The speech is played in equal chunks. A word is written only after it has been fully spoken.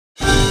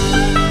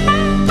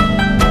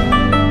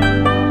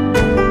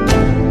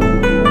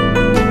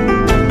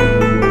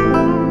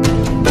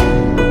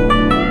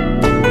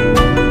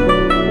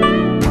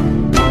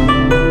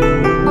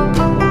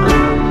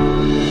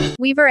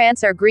Weaver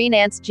ants are green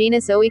ants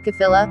genus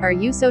Oecophila, are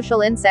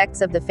eusocial insects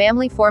of the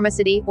family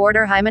Formicidae,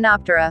 order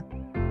Hymenoptera.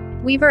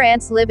 Weaver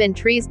ants live in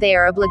trees. They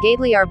are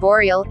obligately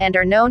arboreal, and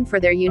are known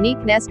for their unique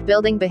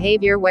nest-building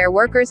behavior where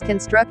workers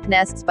construct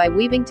nests by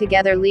weaving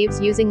together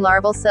leaves using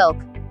larval silk.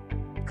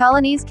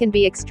 Colonies can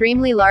be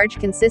extremely large,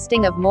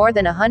 consisting of more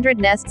than 100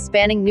 nests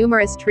spanning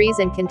numerous trees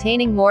and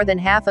containing more than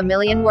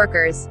 500,000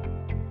 workers.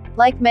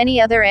 Like many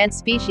other ant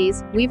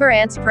species, weaver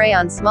ants prey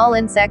on small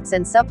insects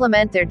and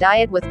supplement their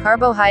diet with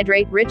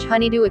carbohydrate-rich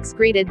honeydew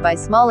excreted by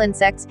small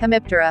insects,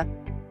 Hemiptera.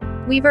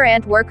 Weaver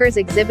ant workers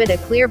exhibit a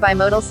clear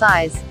bimodal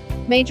size.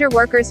 Major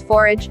workers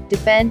forage,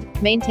 defend,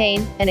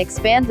 maintain, and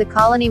expand the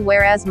colony,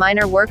 whereas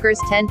minor workers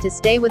tend to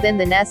stay within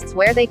the nests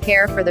where they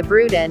care for the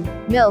brood and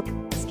milk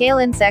scale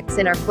insects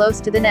and are close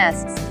to the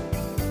nests.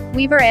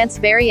 Weaver ants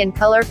vary in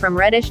color from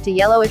reddish to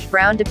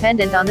yellowish-brown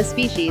dependent on the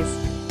species.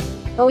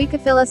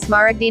 Oecophila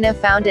smaragdina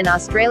found in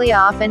Australia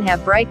often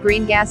have bright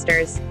green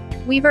gasters.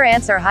 Weaver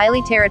ants are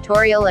highly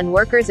territorial, and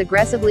workers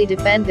aggressively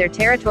defend their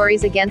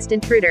territories against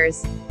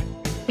intruders.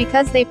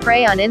 Because they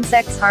prey on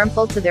insects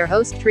harmful to their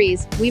host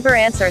trees, weaver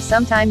ants are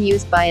sometimes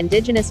used by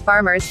indigenous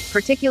farmers,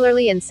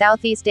 particularly in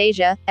Southeast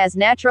Asia, as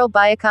natural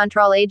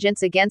biocontrol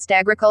agents against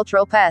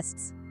agricultural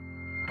pests.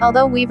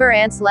 Although weaver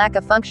ants lack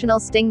a functional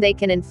sting, they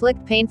can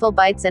inflict painful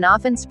bites and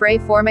often spray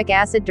formic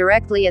acid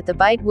directly at the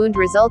bite wound,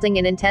 resulting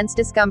in intense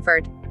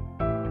discomfort.